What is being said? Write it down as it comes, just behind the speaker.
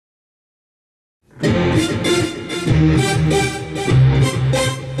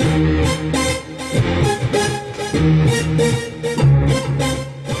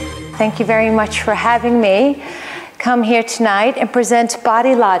Thank you very much for having me come here tonight and present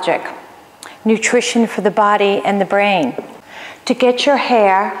Body Logic, nutrition for the body and the brain. To get your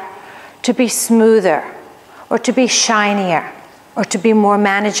hair to be smoother, or to be shinier, or to be more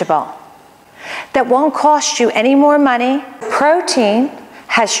manageable. That won't cost you any more money. Protein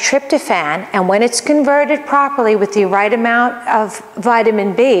has tryptophan, and when it's converted properly with the right amount of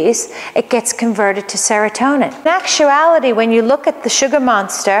vitamin B's, it gets converted to serotonin. In actuality, when you look at the sugar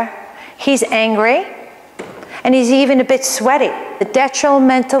monster, he's angry, and he's even a bit sweaty. The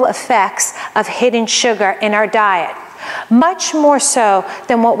detrimental effects of hidden sugar in our diet, much more so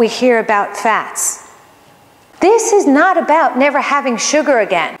than what we hear about fats. This is not about never having sugar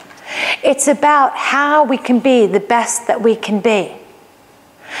again. It's about how we can be the best that we can be.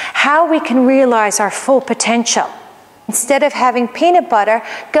 How we can realize our full potential. Instead of having peanut butter,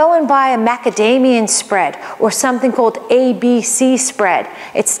 go and buy a macadamia spread or something called ABC spread.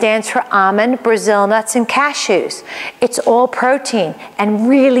 It stands for almond, Brazil nuts, and cashews. It's all protein and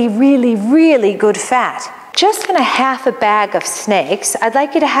really, really, really good fat. Just in a half a bag of snakes, I'd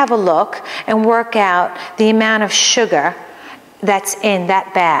like you to have a look and work out the amount of sugar that's in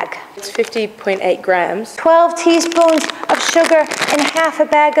that bag. It's 50.8 grams. 12 teaspoons of sugar in half a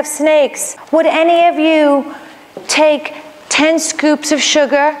bag of snakes. Would any of you take 10 scoops of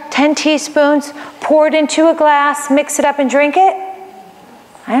sugar, 10 teaspoons, pour it into a glass, mix it up and drink it?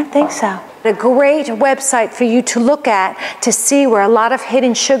 I don't think so. A great website for you to look at to see where a lot of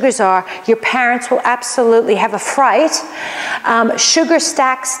hidden sugars are. Your parents will absolutely have a fright.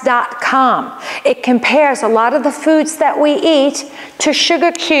 Sugarstacks.com. It compares a lot of the foods that we eat to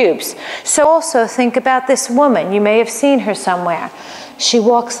sugar cubes. So also think about this woman. You may have seen her somewhere. She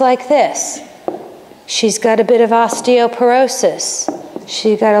walks like this. She's got a bit of osteoporosis.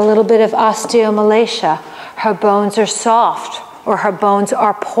 She's got a little bit of osteomalacia. Her bones are soft, or her bones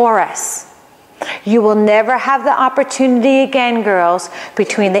are porous. You will never have the opportunity again, girls,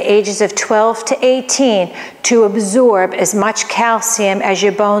 between the ages of 12 to 18 to absorb as much calcium as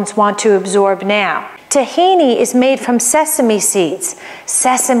your bones want to absorb now. Tahini is made from sesame seeds.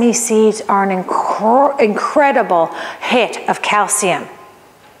 Sesame seeds are an incredible hit of calcium.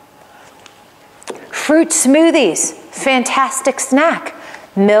 Fruit smoothies, fantastic snack.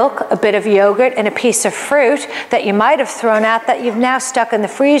 Milk, a bit of yogurt, and a piece of fruit that you might have thrown out that you've now stuck in the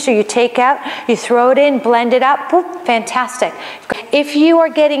freezer. You take out, you throw it in, blend it up, boop, fantastic. If you are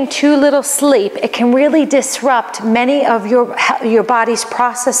getting too little sleep, it can really disrupt many of your body's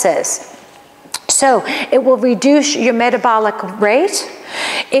processes. So it will reduce your metabolic rate,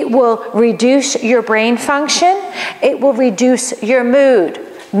 it will reduce your brain function, it will reduce your mood,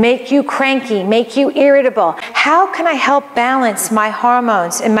 make you cranky, make you irritable. How can I help balance my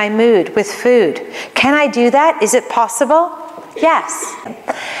hormones and my mood with food? Can I do that? Is it possible? Yes.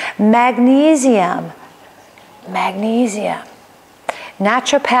 Magnesium. Magnesium.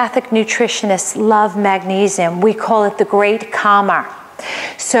 Naturopathic nutritionists love magnesium. We call it the great calmer.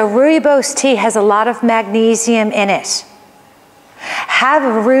 So rooibos tea has a lot of magnesium in it. Have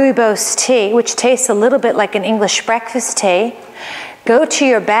a rooibos tea, which tastes a little bit like an English breakfast tea. Go to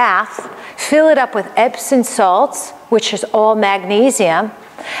your bath, fill it up with Epsom salts, which is all magnesium.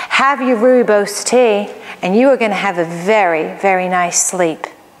 Have your rooibos tea, and you are going to have a very, very nice sleep.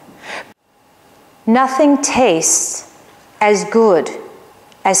 Nothing tastes as good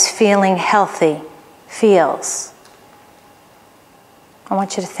as feeling healthy feels. I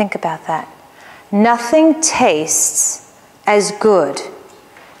want you to think about that. Nothing tastes as good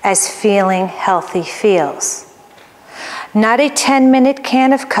as feeling healthy feels. Not a 10-minute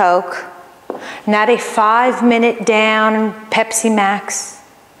can of Coke, not a 5-minute down Pepsi Max,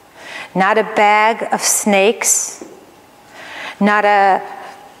 not a bag of snakes, not a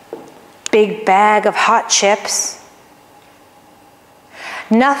big bag of hot chips.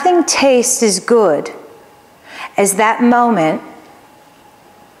 Nothing tastes as good as that moment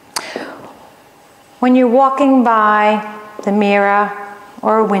when you're walking by the mirror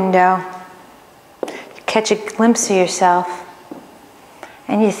or a window, you catch a glimpse of yourself,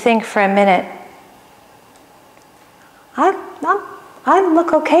 and you think for a minute, I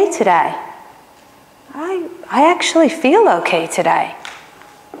look okay today. I actually feel okay today.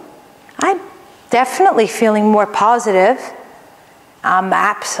 I'm definitely feeling more positive. I'm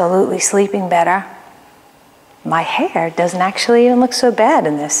absolutely sleeping better. My hair doesn't actually even look so bad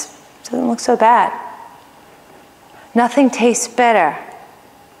in this. It doesn't look so bad. Nothing tastes better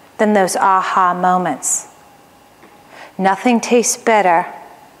than those aha moments. Nothing tastes better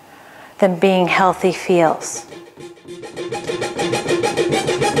than being healthy feels.